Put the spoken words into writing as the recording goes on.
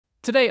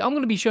Today, I'm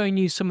going to be showing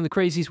you some of the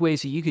craziest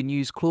ways that you can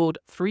use Claude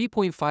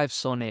 3.5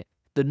 Sonnet,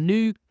 the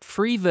new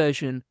free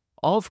version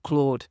of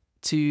Claude,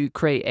 to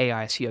create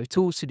AI SEO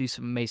tools, to do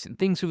some amazing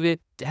things with it,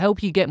 to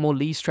help you get more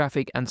leads,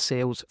 traffic, and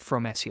sales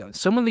from SEO.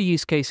 Some of the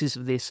use cases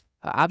of this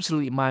are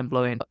absolutely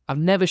mind-blowing. I've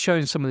never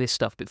shown some of this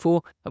stuff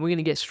before, and we're going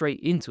to get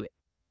straight into it.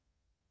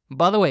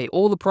 By the way,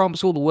 all the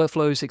prompts, all the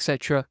workflows,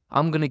 etc.,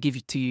 I'm going to give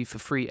it to you for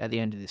free at the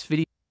end of this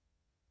video.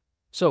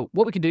 So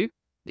what we can do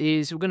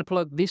is we're going to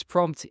plug this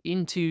prompt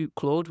into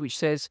Claude, which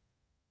says,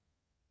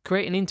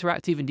 create an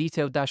interactive and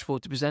detailed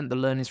dashboard to present the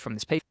learnings from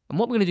this paper. And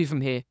what we're going to do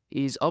from here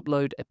is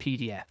upload a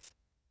PDF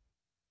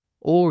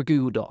or a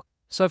Google Doc.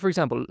 So for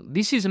example,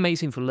 this is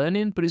amazing for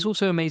learning, but it's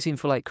also amazing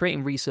for like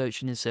creating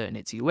research and inserting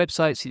it to your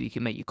website so that you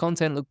can make your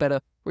content look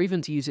better, or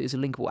even to use it as a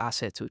linkable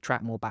asset to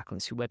attract more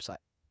backlinks to your website.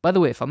 By the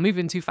way, if I'm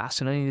moving too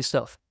fast on any of this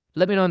stuff,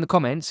 let me know in the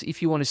comments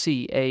if you want to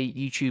see a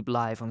YouTube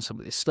live on some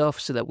of this stuff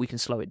so that we can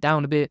slow it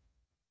down a bit.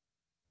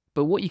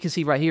 But what you can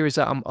see right here is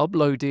that I'm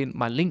uploading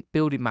my Link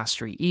Building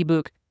Mastery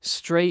ebook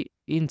straight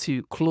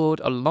into Claude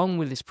along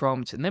with this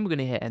prompt, and then we're going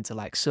to hit enter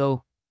like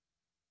so.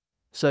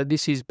 So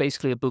this is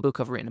basically a book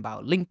I've written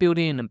about link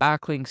building and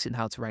backlinks and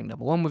how to rank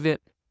 #1 with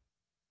it.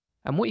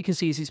 And what you can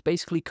see is it's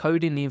basically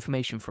coding the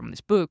information from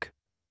this book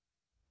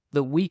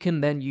that we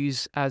can then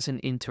use as an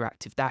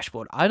interactive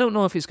dashboard. I don't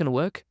know if it's going to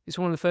work. It's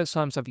one of the first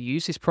times I've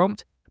used this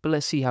prompt, but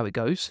let's see how it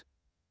goes.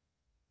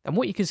 And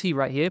what you can see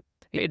right here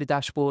is a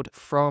dashboard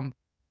from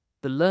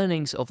the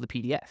learnings of the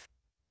PDF,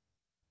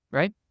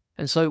 right?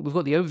 And so we've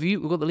got the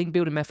overview, we've got the link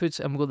building methods,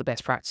 and we've got the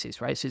best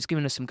practices, right? So it's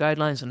giving us some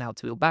guidelines on how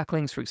to build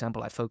backlinks. For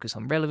example, I focus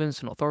on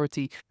relevance and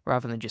authority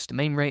rather than just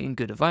domain rating.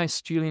 Good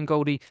advice, Julian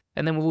Goldie.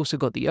 And then we've also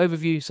got the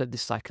overview. So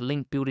this is like a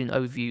link building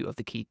overview of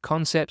the key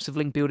concepts of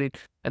link building.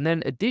 And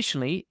then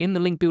additionally, in the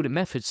link building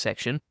methods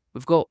section,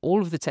 we've got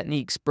all of the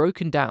techniques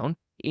broken down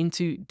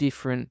into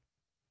different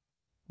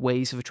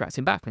ways of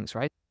attracting backlinks,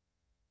 right?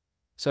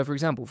 So for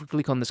example, if we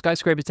click on the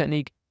skyscraper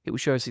technique, it will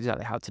show us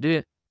exactly how to do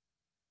it,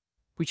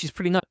 which is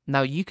pretty nice.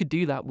 Now, you could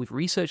do that with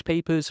research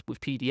papers,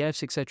 with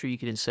PDFs, etc. You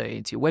could insert it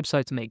into your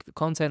website to make the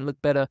content look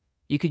better.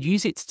 You could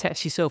use it to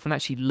test yourself and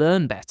actually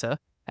learn better.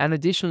 And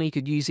additionally, you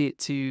could use it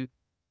to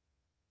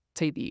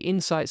take the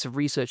insights of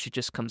research that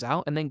just comes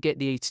out and then get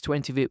the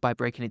 80-20 of it by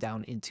breaking it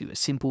down into a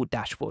simple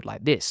dashboard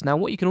like this. Now,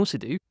 what you can also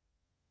do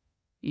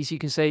is you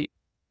can say,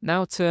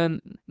 now turn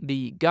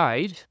the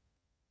guide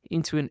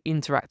into an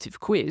interactive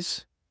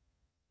quiz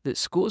that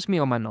scores me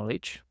on my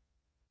knowledge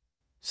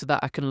so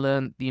that I can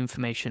learn the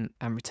information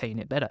and retain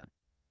it better.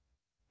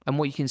 And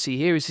what you can see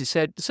here is it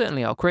said,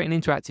 certainly I'll create an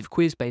interactive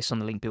quiz based on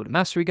the Link Building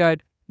Mastery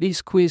Guide.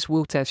 This quiz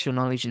will test your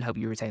knowledge and help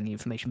you retain the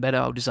information better.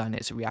 I'll design it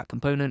as a React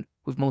component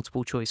with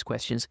multiple choice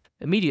questions,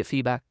 immediate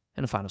feedback,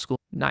 and a final score.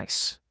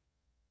 Nice.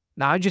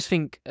 Now, I just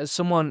think as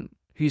someone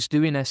who's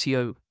doing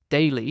SEO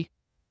daily,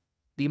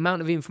 the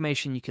amount of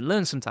information you can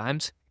learn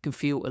sometimes can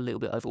feel a little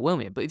bit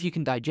overwhelming. But if you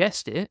can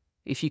digest it,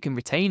 if you can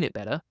retain it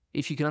better,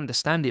 if you can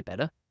understand it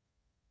better,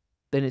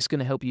 then it's going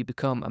to help you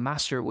become a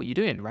master at what you're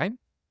doing, right?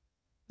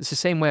 It's the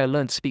same way I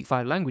learned to speak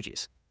 5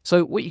 languages.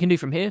 So what you can do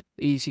from here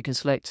is you can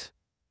select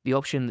the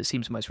option that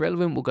seems most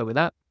relevant. We'll go with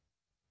that.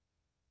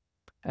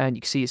 And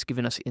you can see it's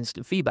giving us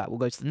instant feedback. We'll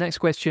go to the next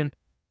question.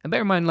 And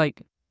bear in mind,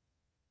 like,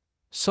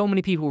 so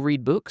many people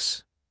read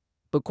books,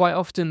 but quite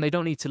often they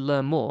don't need to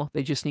learn more.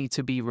 They just need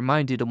to be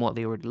reminded on what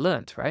they already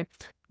learned, right?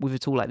 With a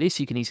tool like this,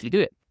 you can easily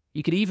do it.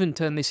 You could even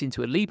turn this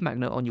into a lead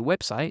magnet on your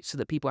website so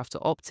that people have to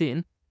opt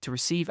in to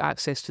receive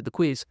access to the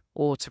quiz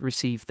or to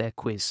receive their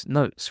quiz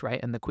notes, right?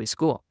 And the quiz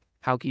score.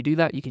 How can you do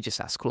that? You can just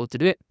ask Claude to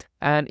do it.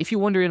 And if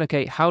you're wondering,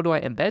 okay, how do I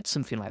embed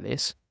something like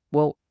this?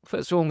 Well,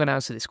 first of all, I'm going to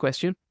answer this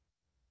question.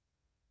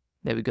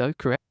 There we go,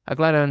 correct. I'm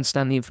glad I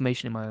understand the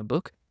information in my own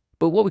book.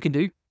 But what we can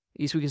do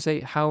is we can say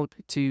how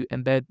to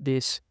embed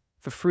this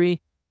for free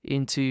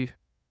into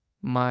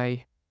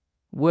my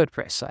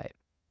WordPress site.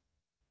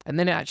 And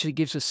then it actually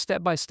gives us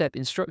step-by-step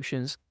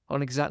instructions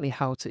on exactly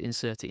how to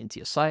insert it into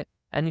your site.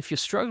 And if you're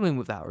struggling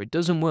with that or it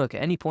doesn't work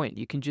at any point,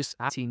 you can just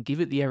add it and give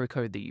it the error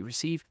code that you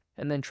receive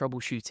and then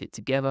troubleshoot it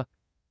together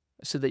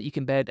so that you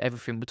can embed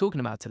everything we're talking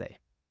about today.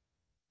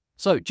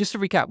 So just to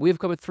recap, we've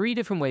covered 3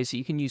 different ways that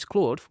you can use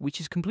Claude, which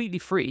is completely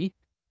free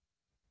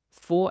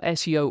for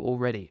SEO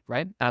already,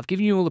 right? And I've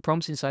given you all the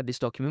prompts inside this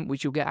document,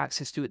 which you'll get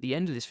access to at the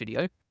end of this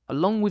video,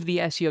 along with the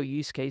SEO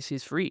use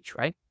cases for each,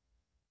 right?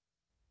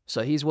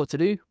 So here's what to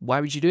do. Why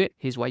would you do it?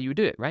 Here's why you would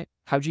do it, right?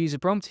 How do you use a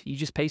prompt? You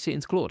just paste it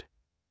into Claude.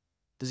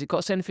 Does it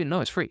cost anything?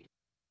 No, it's free.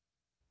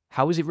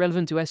 How is it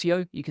relevant to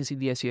SEO? You can see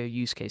the SEO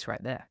use case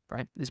right there,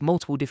 right? There's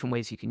multiple different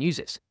ways you can use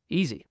this.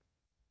 Easy.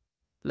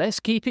 Let's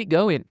keep it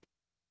going.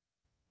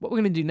 What we're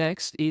going to do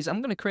next is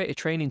I'm going to create a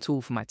training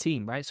tool for my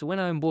team, right? So when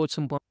I onboard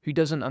someone who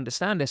doesn't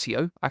understand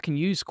SEO, I can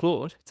use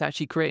Claude to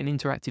actually create an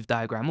interactive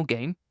diagram or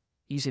game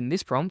using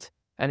this prompt.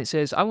 And it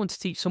says, I want to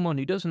teach someone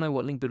who doesn't know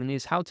what link building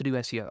is how to do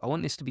SEO. I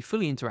want this to be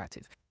fully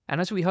interactive. And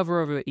as we hover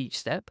over each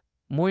step,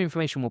 more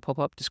information will pop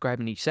up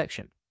describing each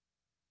section.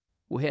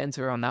 We'll hit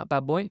enter on that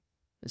bad boy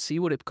and see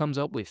what it comes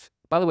up with.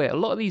 By the way, a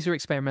lot of these are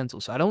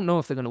experimental, so I don't know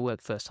if they're going to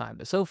work first time,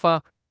 but so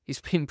far, it's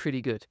been pretty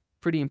good.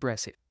 Pretty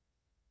impressive.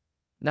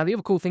 Now, the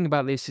other cool thing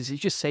about this is it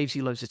just saves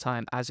you loads of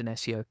time as an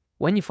SEO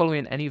when you're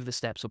following any of the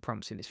steps or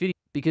prompts in this video,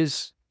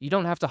 because you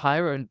don't have to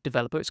hire a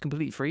developer. It's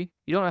completely free.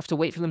 You don't have to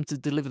wait for them to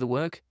deliver the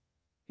work.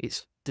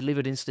 It's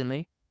delivered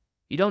instantly.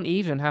 You don't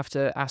even have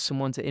to ask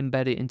someone to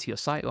embed it into your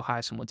site or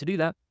hire someone to do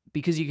that,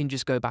 because you can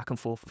just go back and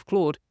forth with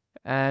Claude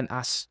and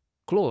ask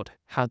Claude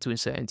how to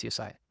insert it into your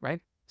site,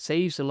 right?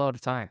 Saves a lot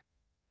of time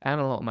and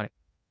a lot of money.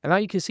 And now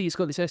you can see it's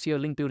got this SEO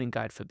link building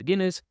guide for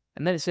beginners,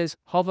 and then it says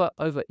hover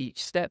over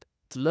each step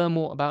to learn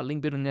more about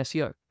link building and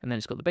SEO. And then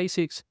it's got the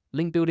basics,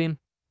 link building,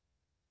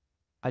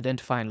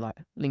 identifying like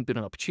link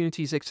building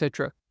opportunities,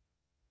 etc.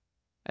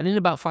 And in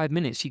about 5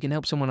 minutes, you can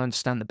help someone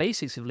understand the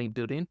basics of link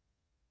building,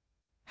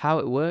 how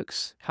it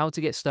works, how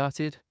to get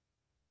started,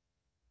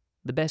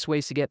 the best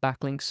ways to get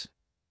backlinks,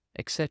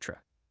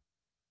 etc.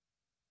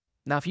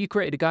 Now, if you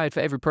created a guide for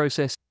every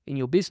process in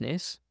your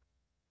business,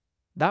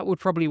 that would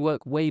probably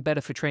work way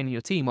better for training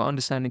your team or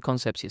understanding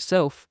concepts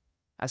yourself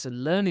as a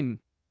learning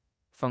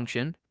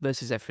function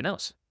versus everything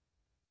else.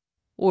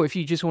 Or if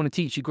you just want to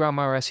teach your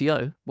grandma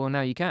SEO, well,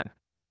 now you can.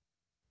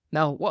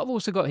 Now, what I've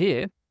also got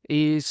here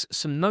is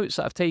some notes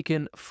that I've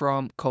taken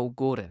from Cole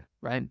Gordon,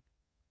 right?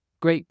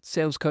 Great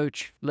sales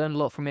coach, learned a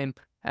lot from him,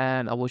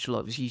 and I watched a lot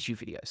of his YouTube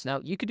videos. Now,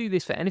 you could do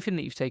this for anything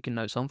that you've taken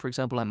notes on, for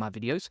example, like my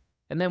videos.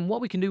 And then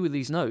what we can do with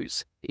these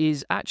notes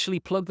is actually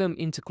plug them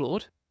into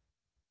Claude,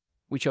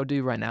 which I'll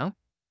do right now.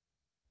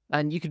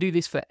 And you could do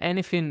this for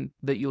anything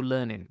that you're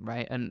learning,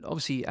 right? And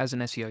obviously, as an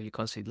SEO, you're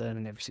constantly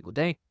learning every single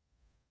day.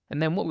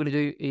 And then what we're going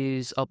to do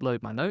is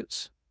upload my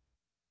notes.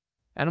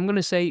 And I'm going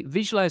to say,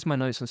 visualize my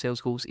notes on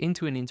sales calls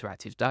into an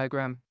interactive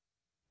diagram.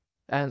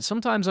 And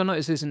sometimes I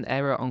notice there's an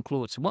error on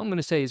Claude. So what I'm going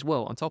to say as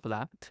well, on top of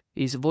that,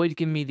 is avoid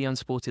giving me the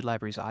unsupported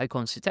libraries or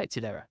icons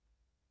detected error.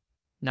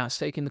 Now, it's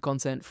taking the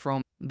content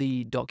from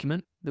the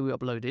document that we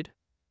uploaded.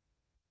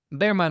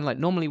 Bear in mind, like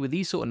normally with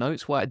these sort of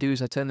notes, what I do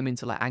is I turn them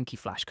into like Anki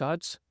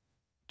flashcards,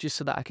 just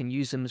so that I can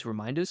use them as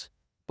reminders.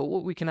 But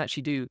what we can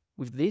actually do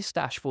with this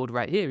dashboard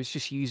right here is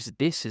just use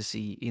this as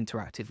the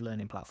interactive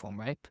learning platform,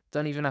 right?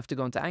 Don't even have to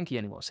go into Anki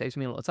anymore. Saves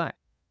me a lot of time.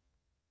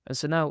 And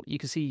so now you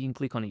can see you can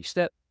click on each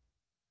step.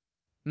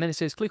 And then it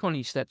says click on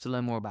each step to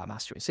learn more about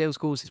mastering sales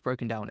calls. It's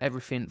broken down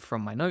everything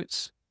from my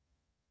notes.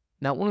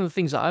 Now, one of the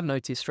things that I've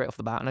noticed straight off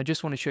the bat, and I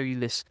just want to show you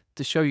this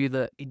to show you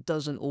that it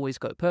doesn't always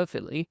go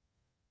perfectly.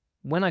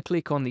 When I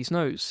click on these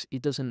notes,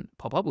 it doesn't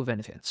pop up with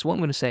anything. So what I'm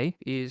going to say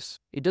is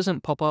it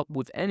doesn't pop up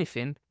with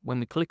anything when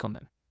we click on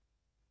them,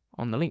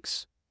 on the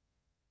links.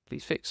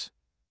 Please fix.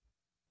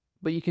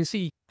 But you can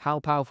see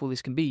how powerful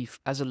this can be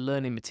as a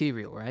learning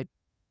material, right?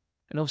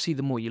 And obviously,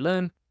 the more you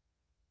learn,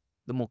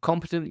 the more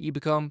competent you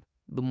become,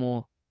 the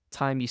more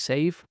time you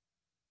save,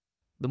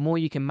 the more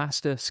you can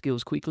master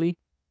skills quickly.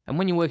 And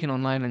when you're working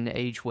online in an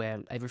age where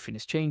everything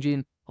is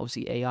changing,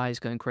 obviously AI is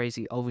going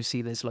crazy,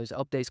 obviously there's loads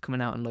of updates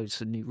coming out and loads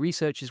of new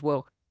research as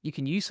well, you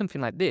can use something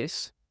like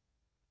this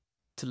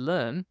to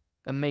learn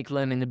and make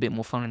learning a bit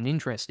more fun and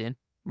interesting,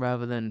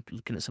 rather than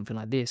looking at something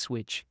like this,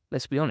 which,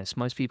 let's be honest,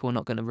 most people are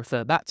not going to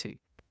refer back to,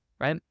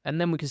 right? And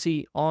then we can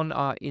see on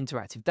our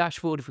interactive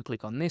dashboard, if we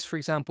click on this, for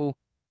example,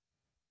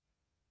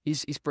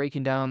 is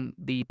breaking down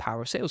the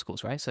power of sales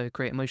calls, right? So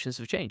create emotions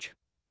of change.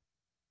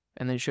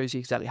 And then it shows you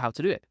exactly how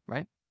to do it,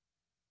 right?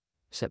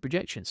 Set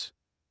projections.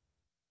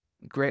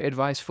 Great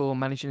advice for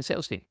managing a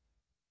sales team.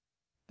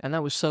 And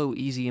that was so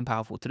easy and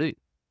powerful to do.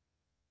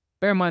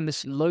 Bear in mind,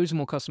 there's loads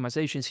more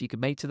customizations you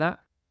could make to that.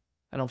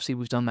 And obviously,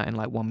 we've done that in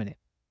like 1 minute.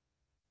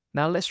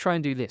 Now, let's try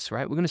and do this,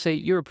 right? We're going to say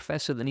you're a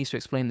professor that needs to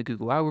explain the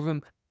Google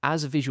algorithm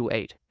as a visual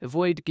aid.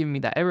 Avoid giving me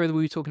that error that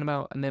we were talking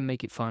about, and then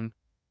make it fun,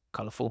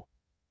 colorful,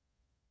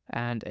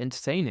 and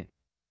entertaining.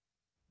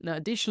 Now,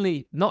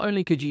 additionally, not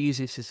only could you use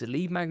this as a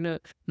lead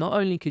magnet, not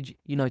only could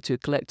you, to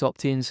collect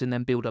opt-ins and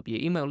then build up your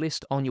email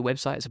list on your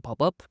website as a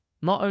pop-up,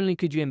 not only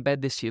could you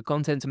embed this to your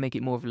content to make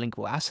it more of a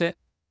linkable asset,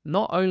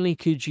 not only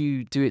could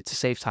you do it to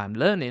save time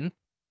learning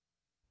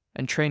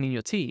and training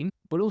your team,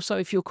 but also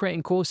if you're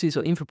creating courses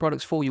or info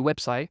products for your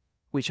website,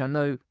 which I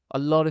know a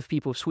lot of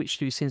people have switched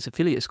to since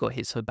affiliates got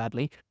hit so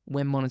badly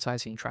when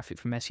monetizing traffic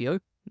from SEO,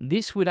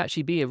 this would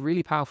actually be a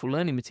really powerful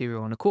learning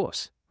material on a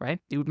course, right?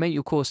 It would make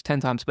your course 10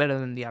 times better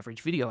than the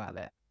average video out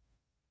there.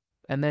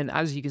 And then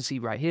as you can see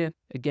right here,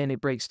 again,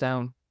 it breaks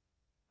down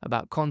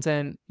about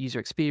content, user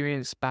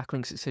experience,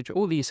 backlinks, etc.,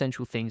 all the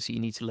essential things that you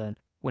need to learn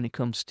when it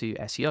comes to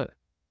SEO.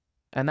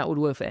 And that would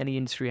work for any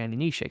industry, any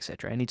niche,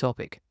 etc., any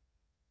topic.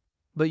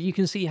 But you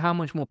can see how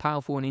much more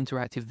powerful and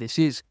interactive this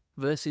is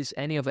versus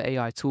any other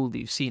AI tool that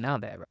you've seen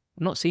out there.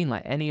 I've not seen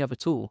like any other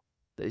tool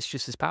that is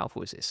just as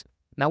powerful as this.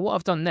 Now, what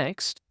I've done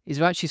next is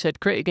I've actually said,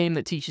 create a game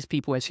that teaches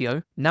people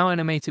SEO, now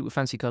animate it with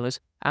fancy colors,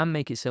 and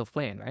make it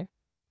self-playing, right?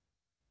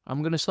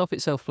 I'm going to stop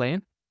it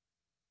self-playing,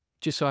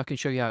 just so I can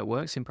show you how it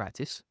works in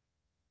practice.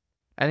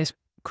 And it's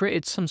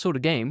created some sort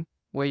of game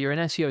where you're an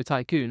SEO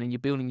tycoon and you're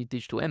building your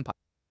digital empire.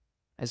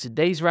 As the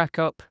days rack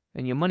up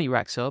and your money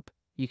racks up,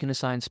 you can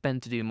assign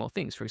spend to do more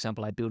things. For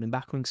example, like building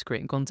backlinks,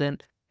 creating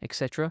content,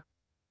 etc.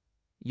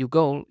 Your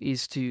goal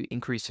is to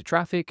increase the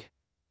traffic.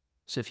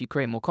 So if you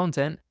create more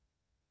content,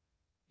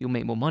 you'll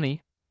make more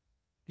money.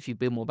 If you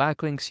build more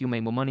backlinks, you'll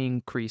make more money,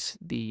 increase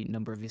the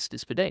number of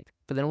visitors per day.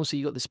 But then also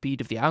you got the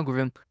speed of the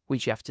algorithm,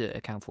 which you have to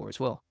account for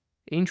as well.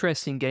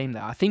 Interesting game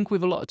there. I think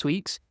with a lot of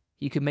tweaks,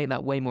 you can make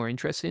that way more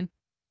interesting,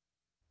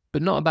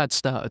 but not a bad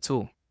start at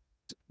all.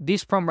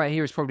 This prompt right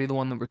here is probably the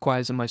one that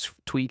requires the most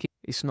tweaking.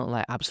 It's not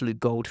like absolute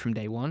gold from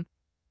day one,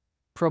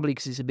 probably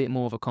because it's a bit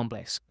more of a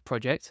complex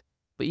project,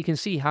 but you can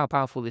see how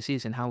powerful this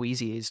is and how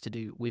easy it is to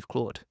do with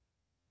Claude.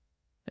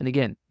 And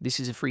again,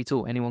 this is a free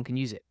tool. Anyone can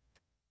use it.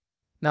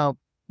 Now,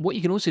 what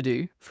you can also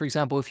do, for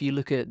example, if you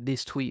look at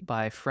this tweet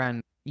by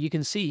Fran, you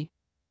can see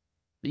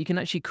that you can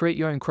actually create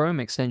your own Chrome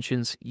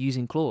extensions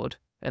using Claude,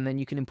 and then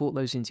you can import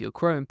those into your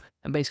Chrome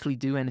and basically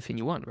do anything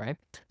you want, right?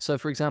 So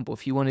for example,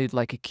 if you wanted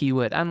like a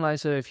keyword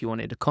analyzer, if you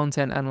wanted a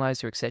content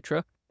analyzer,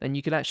 etc., then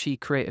you could actually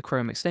create a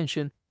Chrome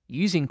extension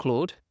using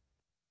Claude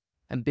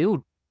and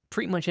build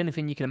pretty much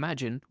anything you can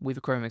imagine with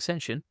a Chrome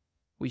extension,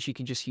 which you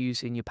can just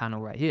use in your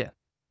panel right here.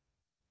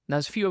 Now,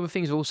 there's a few other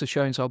things I've also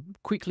shown, so I'll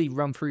quickly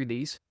run through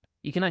these.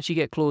 You can actually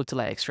get Claude to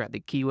like extract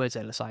the keywords,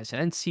 LSIs,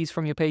 and entities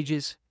from your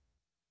pages.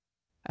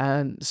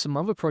 And some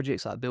other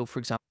projects I built, for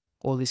example,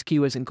 or this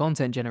keywords and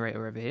content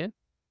generator over here,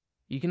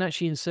 you can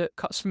actually insert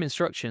custom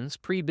instructions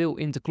pre-built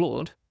into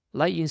Claude,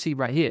 like you can see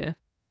right here,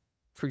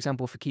 for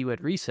example, for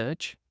keyword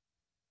research,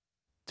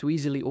 to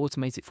easily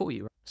automate it for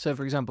you. So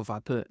for example, if I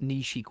put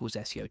niche equals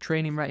SEO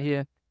training right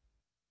here,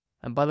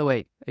 and by the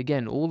way,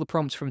 again, all the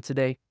prompts from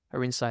today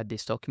are inside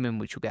this document,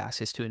 which you'll get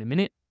access to in a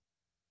minute.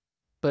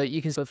 But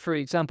you can, for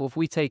example, if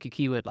we take a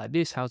keyword like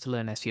this, how to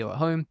learn SEO at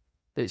home,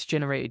 that's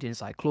generated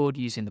inside Claude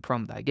using the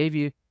prompt that I gave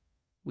you,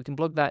 we can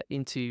plug that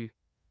into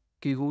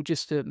Google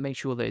just to make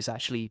sure that it's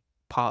actually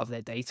part of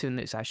their data and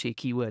it's actually a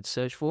keyword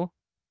search for.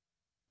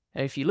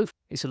 And if you look,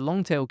 it's a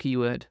long tail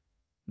keyword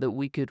that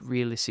we could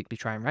realistically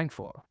try and rank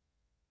for.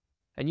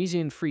 And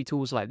using free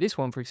tools like this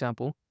one, for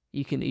example,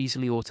 you can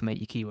easily automate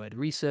your keyword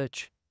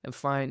research and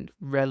find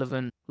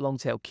relevant long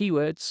tail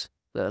keywords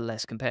that are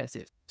less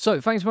competitive. So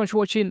thanks so much for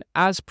watching.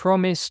 As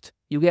promised,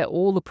 you'll get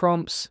all the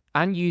prompts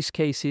and use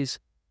cases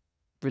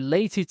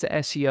related to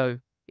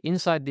SEO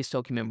inside this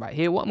document right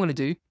here. What I'm going to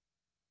do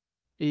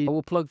is I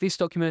will plug this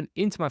document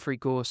into my free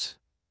course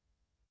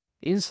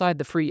inside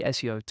the free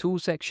SEO tool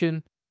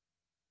section,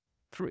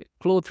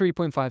 Claude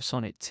 3.5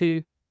 Sonnet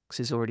 2, because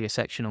there's already a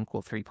section on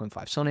Claude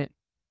 3.5 Sonnet,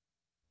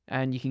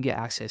 and you can get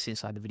access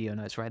inside the video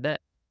notes right there.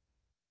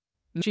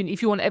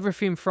 If you want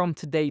everything from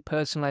today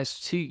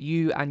personalized to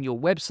you and your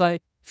website,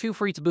 feel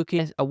free to book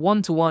in a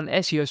one-to-one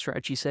SEO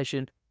strategy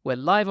session where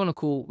live on a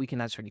call we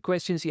can answer any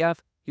questions you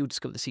have. You'll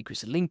discover the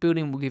secrets of link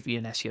building. We'll give you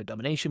an SEO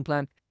domination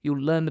plan. You'll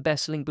learn the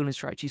best link building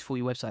strategies for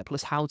your website,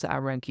 plus how to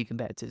outrank your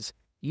competitors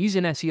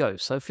using SEO.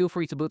 So feel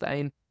free to book that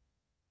in.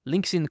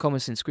 Links in the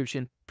comments and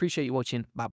description. Appreciate you watching. Bye.